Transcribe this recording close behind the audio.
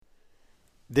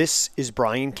This is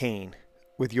Brian Kane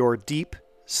with your Deep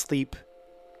Sleep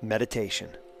Meditation.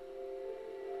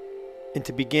 And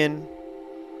to begin,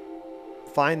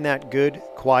 find that good,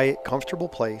 quiet, comfortable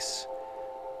place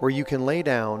where you can lay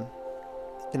down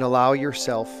and allow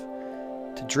yourself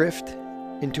to drift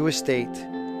into a state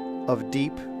of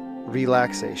deep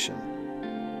relaxation.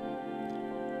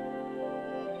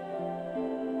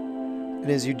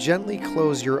 And as you gently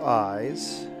close your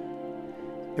eyes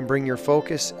and bring your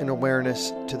focus and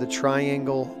awareness to the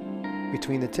triangle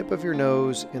between the tip of your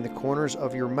nose and the corners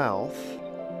of your mouth,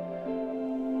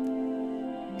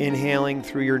 inhaling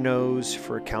through your nose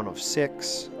for a count of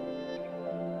 6,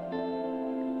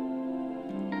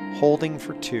 holding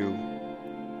for 2,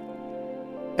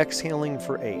 exhaling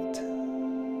for 8.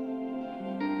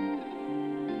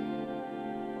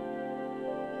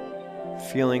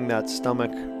 Feeling that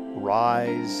stomach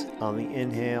rise on the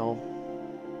inhale,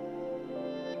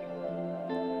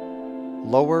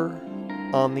 lower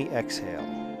on the exhale.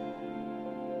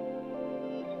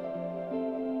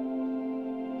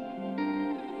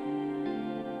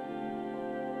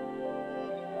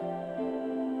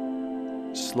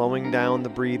 Slowing down the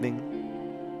breathing,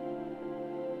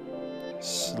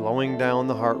 slowing down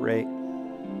the heart rate.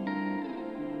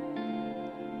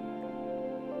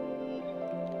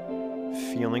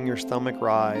 Feeling your stomach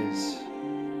rise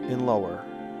and lower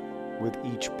with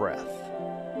each breath.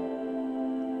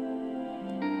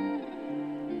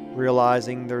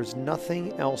 Realizing there's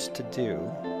nothing else to do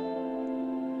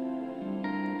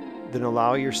than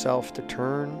allow yourself to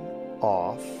turn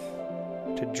off,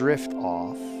 to drift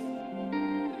off,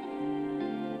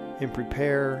 and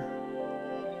prepare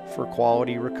for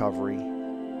quality recovery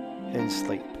and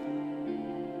sleep.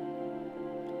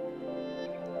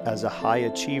 As a high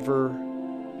achiever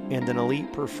and an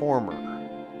elite performer,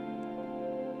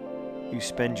 you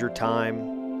spend your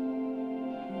time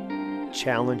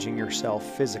challenging yourself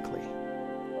physically,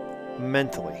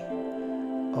 mentally,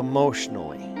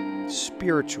 emotionally,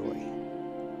 spiritually.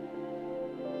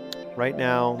 Right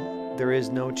now, there is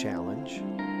no challenge.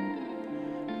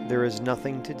 There is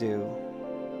nothing to do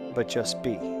but just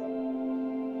be.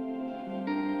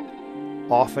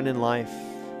 Often in life,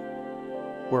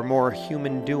 we're more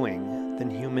human doing than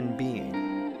human being.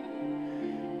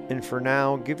 And for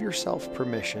now, give yourself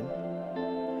permission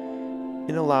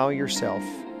and allow yourself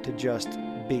to just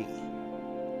be.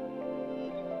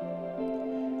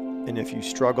 And if you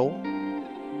struggle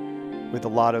with a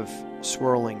lot of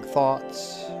swirling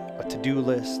thoughts, a to-do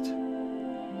list,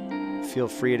 feel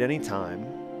free at any time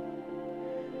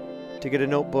to get a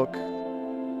notebook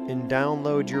and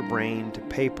download your brain to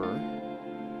paper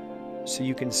so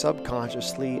you can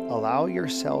subconsciously allow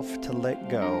yourself to let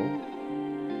go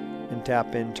and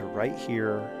tap into right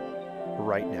here,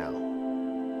 right now.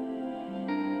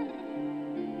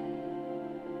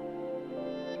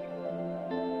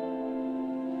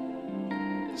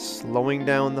 Slowing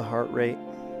down the heart rate.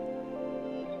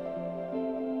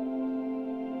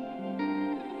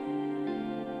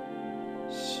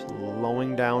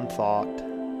 Slowing down thought.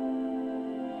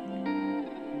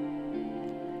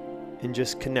 And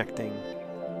just connecting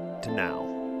to now.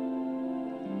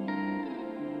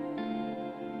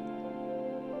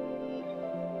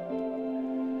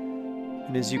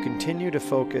 And as you continue to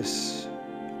focus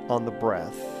on the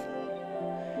breath,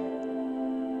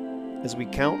 as we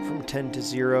count from 10 to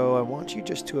 0, I want you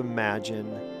just to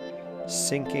imagine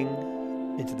sinking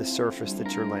into the surface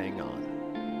that you're laying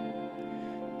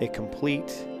on. A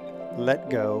complete let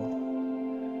go,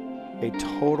 a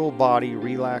total body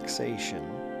relaxation,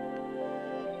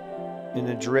 and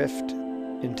a drift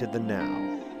into the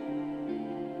now.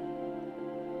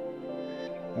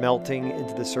 Melting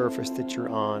into the surface that you're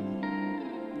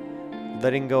on,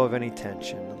 letting go of any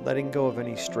tension, letting go of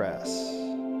any stress.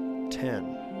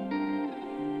 10,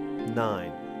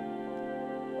 9,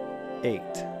 8,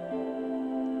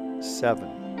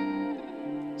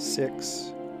 7,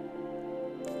 6,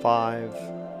 5,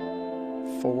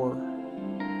 4,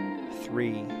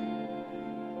 3,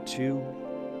 2,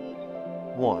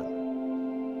 1.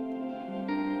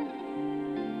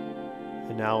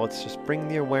 And now let's just bring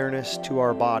the awareness to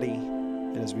our body.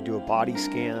 And as we do a body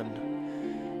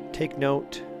scan, take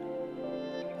note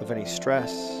of any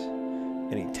stress,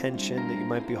 any tension that you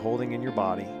might be holding in your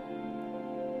body.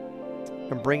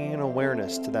 And bringing an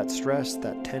awareness to that stress,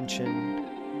 that tension,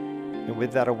 and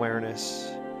with that awareness,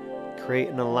 create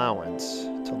an allowance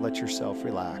to let yourself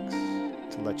relax,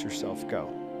 to let yourself go.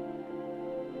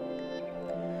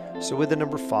 So with the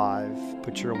number 5,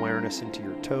 put your awareness into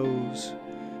your toes,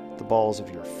 the balls of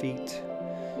your feet,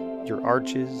 your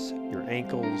arches, your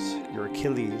ankles, your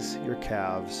Achilles, your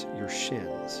calves, your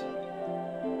shins.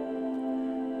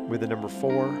 With the number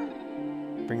 4,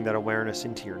 bring that awareness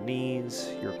into your knees,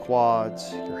 your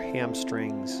quads, your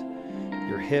hamstrings,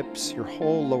 your hips, your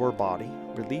whole lower body.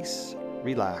 Release,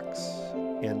 relax,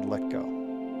 and let go.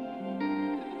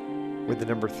 With the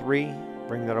number 3,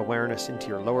 bring that awareness into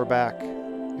your lower back,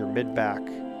 your mid-back,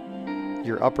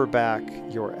 your upper back,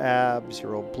 your abs,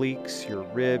 your obliques, your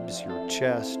ribs, your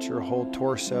chest, your whole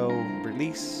torso.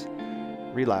 Release,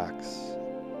 relax,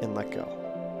 and let go.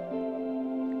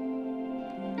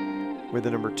 With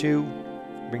the number 2,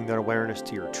 bring that awareness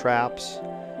to your traps,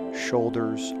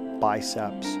 shoulders,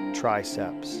 biceps,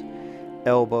 triceps,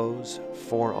 elbows,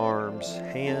 forearms,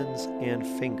 hands, and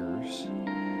fingers.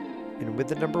 And with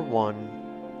the number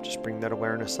 1, just bring that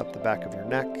awareness up the back of your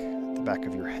neck, the back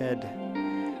of your head,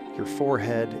 your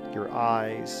forehead, your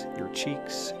eyes, your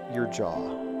cheeks, your jaw.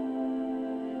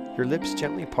 Your lips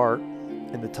gently part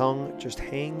and the tongue just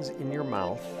hangs in your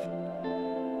mouth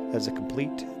as a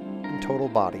complete and total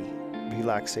body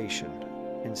relaxation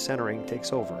and centering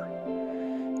takes over.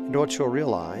 And what you'll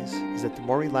realize is that the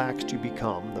more relaxed you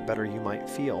become, the better you might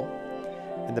feel.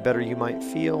 And the better you might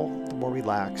feel, the more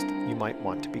relaxed you might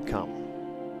want to become.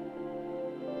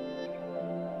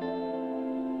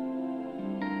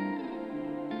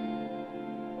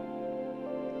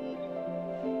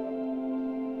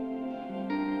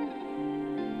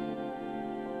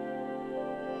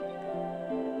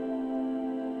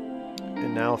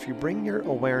 And now if you bring your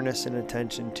awareness and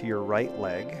attention to your right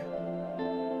leg,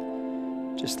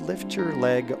 just lift your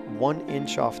leg 1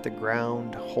 inch off the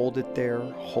ground, hold it there,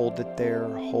 hold it there,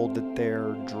 hold it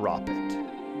there, drop it.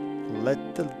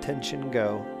 Let the tension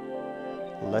go,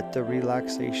 let the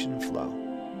relaxation flow.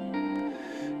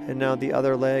 And now the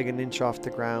other leg 1 inch off the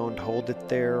ground, hold it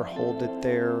there,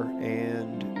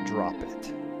 and drop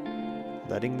it.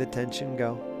 Letting the tension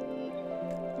go,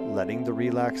 letting the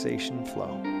relaxation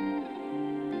flow.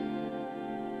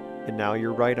 And now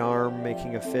your right arm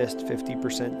making a fist,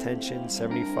 50% tension,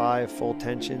 75 full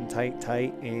tension, tight,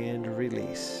 tight, and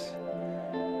release.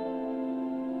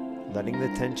 Letting the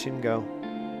tension go,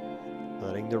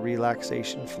 letting the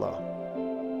relaxation flow.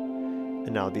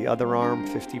 And now the other arm,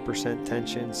 50%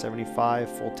 tension,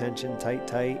 75 full tension, tight,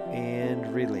 tight,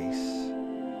 and release.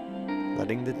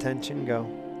 Letting the tension go,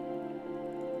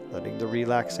 letting the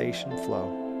relaxation flow.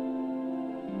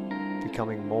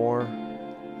 Becoming more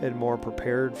and more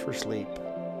prepared for sleep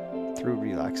through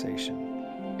relaxation.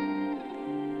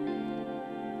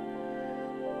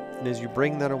 And as you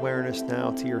bring that awareness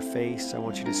now to your face, I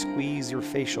want you to squeeze your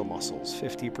facial muscles,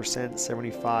 50%,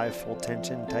 75, full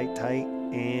tension, tight, tight,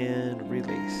 and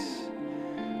release.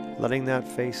 Letting that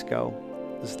face go,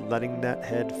 just letting that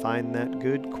head find that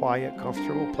good, quiet,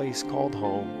 comfortable place called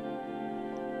home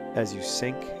as you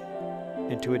sink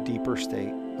into a deeper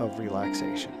state of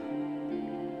relaxation.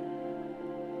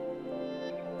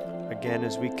 Again,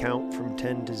 as we count from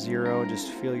 10 to 0, just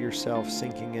feel yourself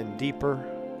sinking in deeper,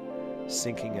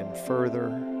 sinking in further,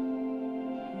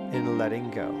 and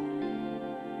letting go.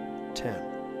 10,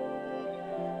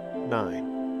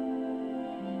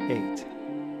 9, 8,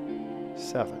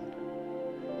 7,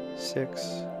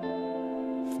 6,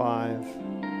 5,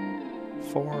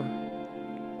 4,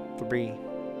 3,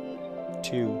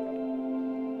 2,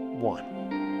 1.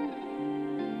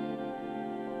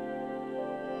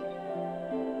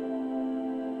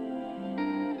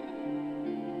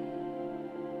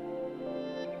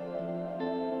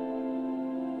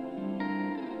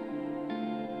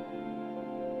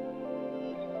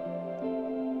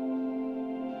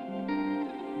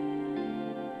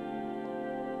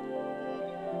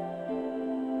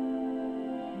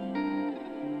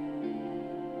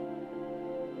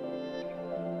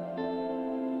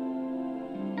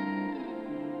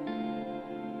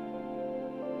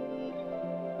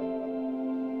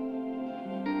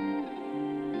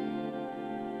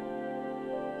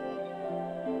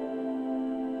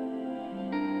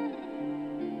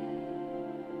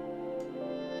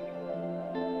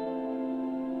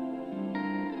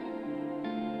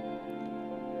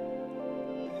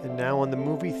 And now in the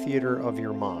movie theater of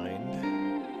your mind,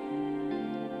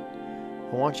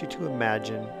 I want you to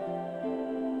imagine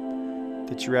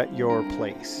that you're at your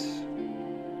place.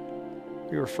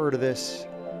 We refer to this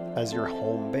as your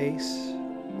home base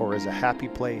or as a happy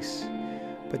place,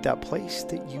 but that place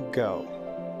that you go,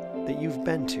 that you've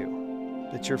been to,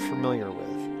 that you're familiar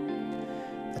with,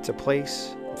 it's a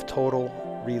place of total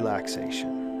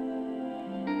relaxation.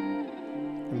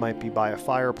 It might be by a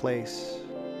fireplace,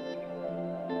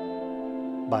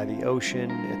 by the ocean,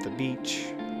 at the beach.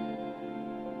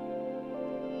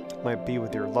 It might be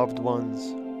with your loved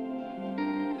ones,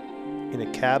 in a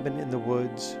cabin in the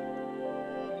woods,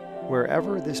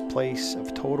 wherever this place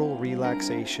of total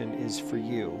relaxation is for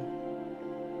you,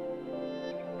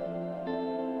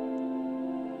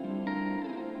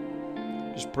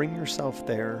 just bring yourself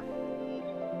there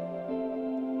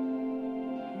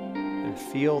and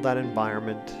feel that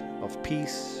environment of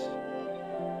peace,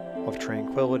 of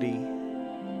tranquility,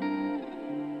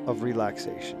 of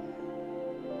relaxation.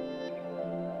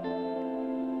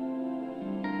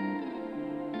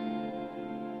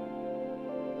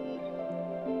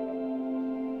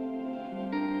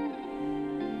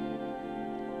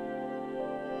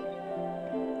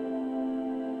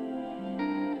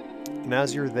 And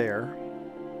as you're there,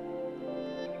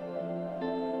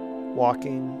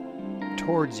 walking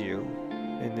towards you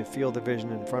in the field of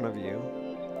vision in front of you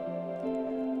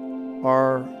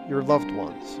are your loved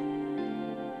ones,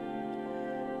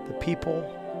 the people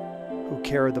who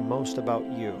care the most about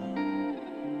you.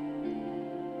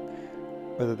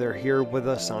 Whether they're here with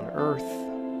us on earth,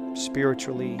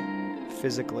 spiritually,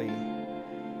 physically,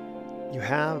 you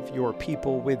have your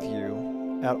people with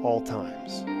you at all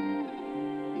times.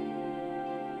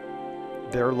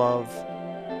 Their love,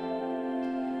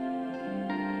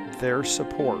 their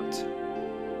support,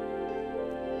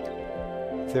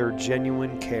 their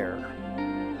genuine care.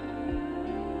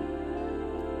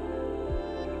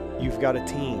 You've got a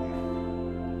team.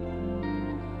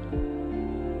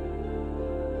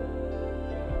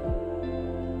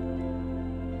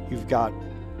 You've got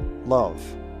love.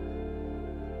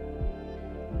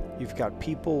 You've got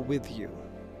people with you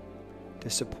to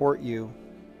support you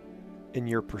in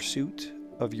your pursuit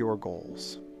of your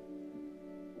goals.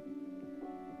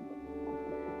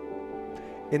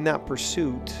 In that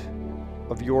pursuit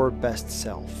of your best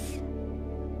self.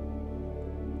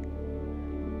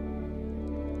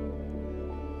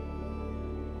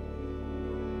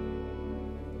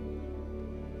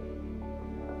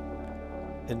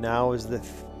 And now as the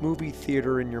movie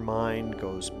theater in your mind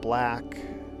goes black,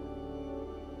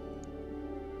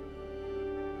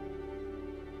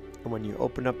 and when you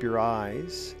open up your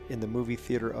eyes in the movie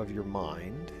theater of your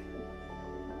mind,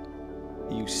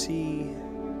 you see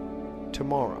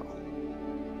tomorrow.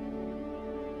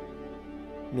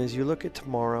 And as you look at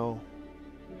tomorrow,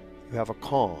 you have a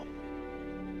calm,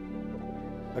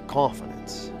 a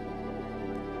confidence,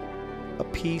 a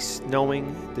peace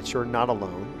knowing that you're not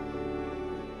alone,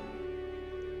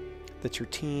 that your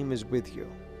team is with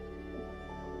you.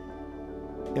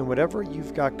 And whatever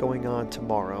you've got going on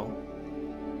tomorrow,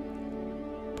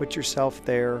 put yourself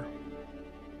there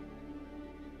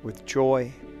with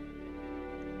joy,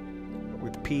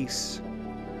 with peace,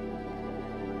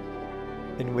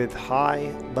 and with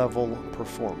high-level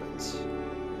performance,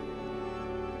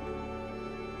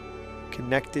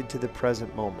 connected to the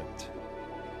present moment,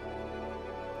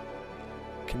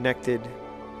 connected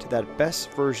to that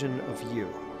best version of you.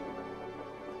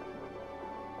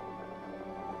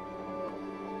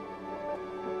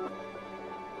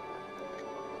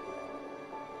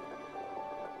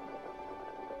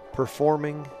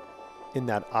 Performing in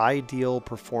that ideal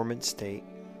performance state,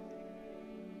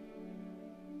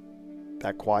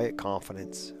 that quiet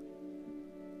confidence,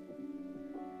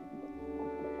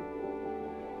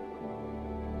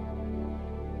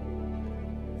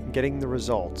 and getting the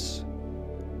results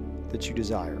that you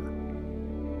desire.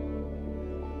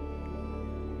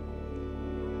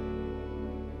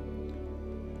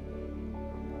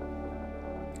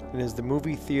 And as the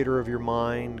movie theater of your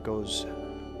mind goes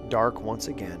dark once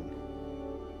again,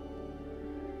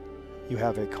 you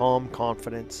have a calm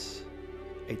confidence,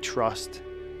 a trust,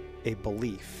 a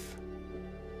belief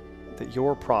that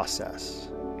your process,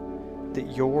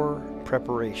 that your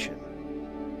preparation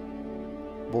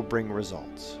will bring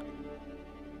results.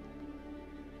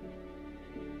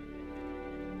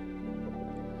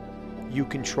 You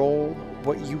control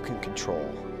what you can control.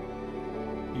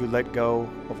 You let go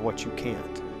of what you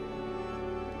can't.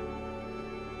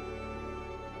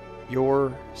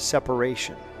 Your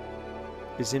separation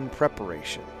is in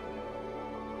preparation,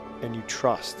 and you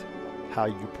trust how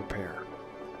you prepare.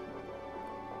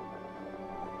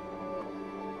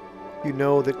 You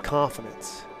know that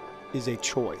confidence is a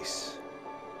choice.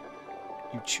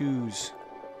 You choose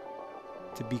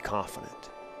to be confident.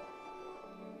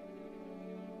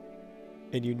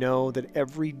 And you know that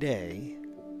every day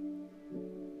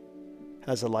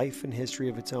has a life and history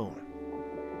of its own.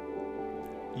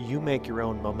 You make your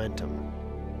own momentum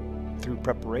through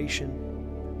preparation,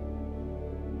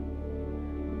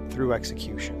 through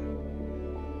execution.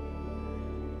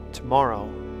 Tomorrow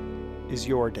is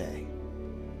your day.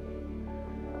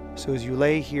 So as you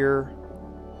lay here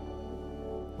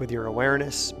with your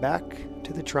awareness back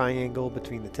to the triangle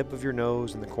between the tip of your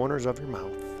nose and the corners of your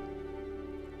mouth,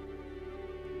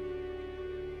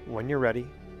 when you're ready,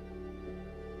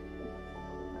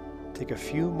 take a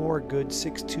few more good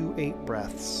 6 to 8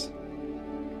 breaths.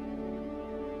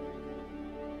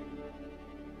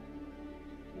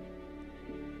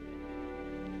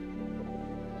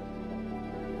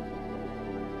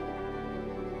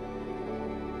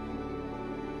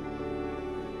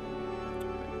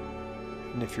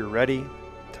 And if you're ready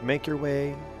to make your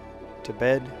way to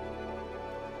bed,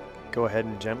 go ahead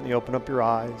and gently open up your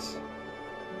eyes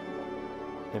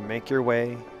and make your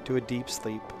way to a deep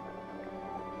sleep.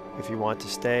 If you want to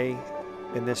stay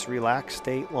in this relaxed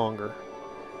state longer,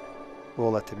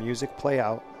 we'll let the music play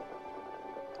out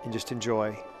and just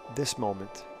enjoy this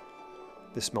moment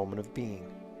of being.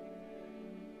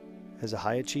 As a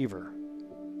high achiever,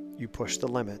 you push the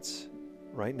limits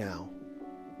right now.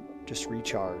 Just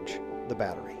recharge the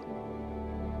battery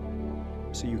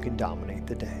so you can dominate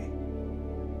the day.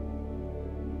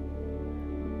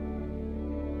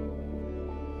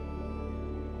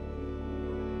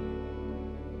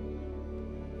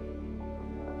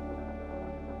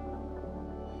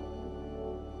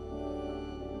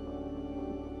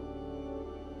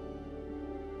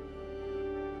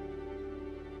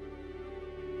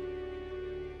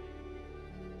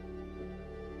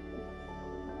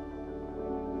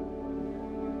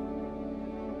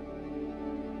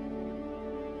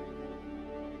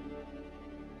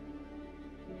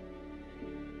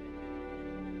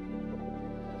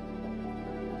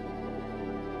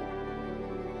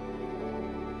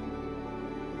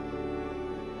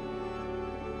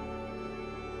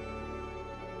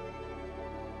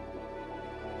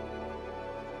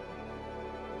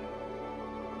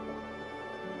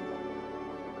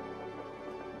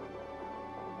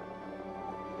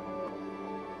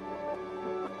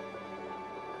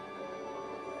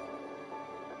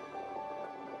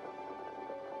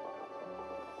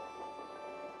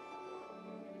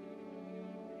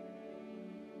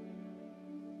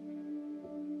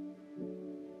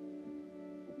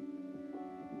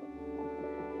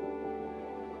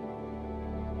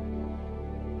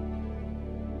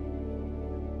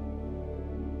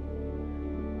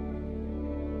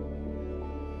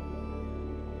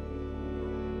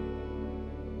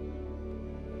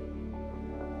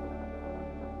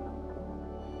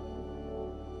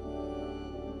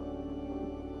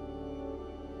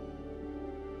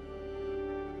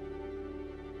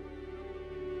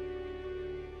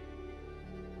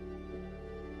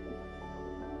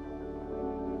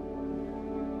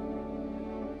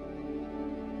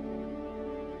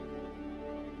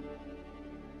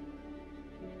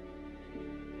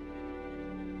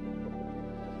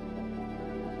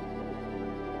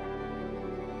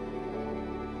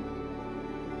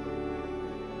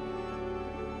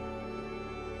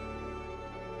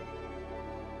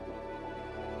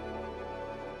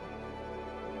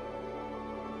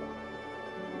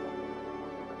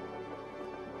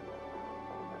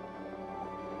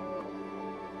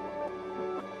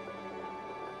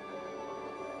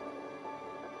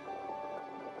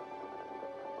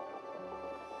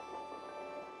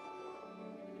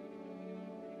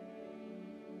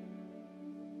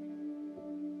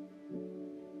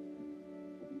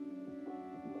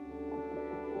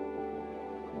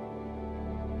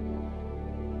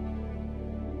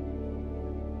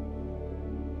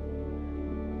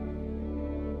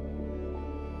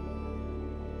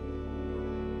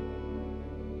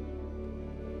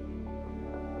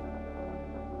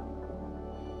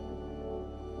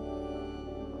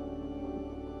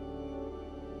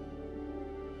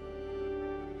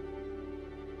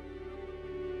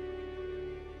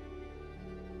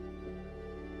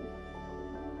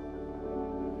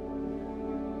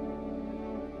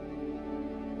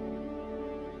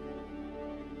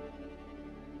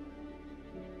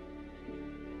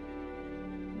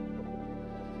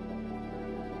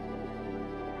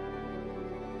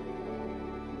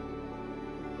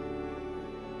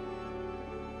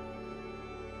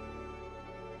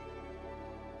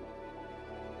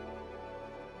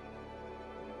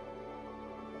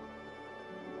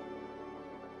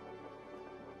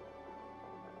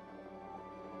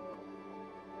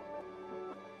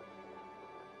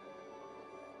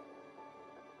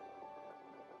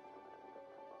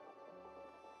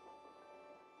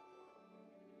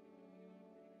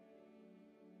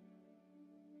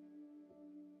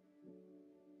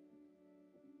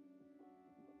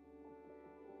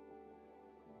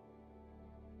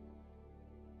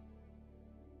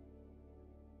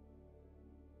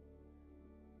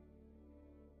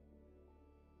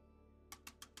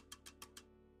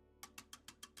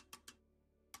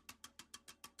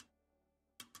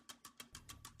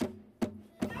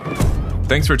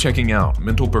 Thanks for checking out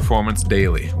Mental Performance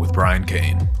Daily with Brian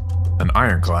Cain. an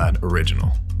Ironclad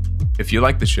original. If you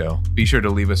like the show, be sure to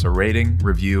leave us a rating,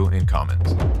 review, and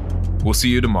comments. We'll see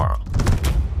you tomorrow.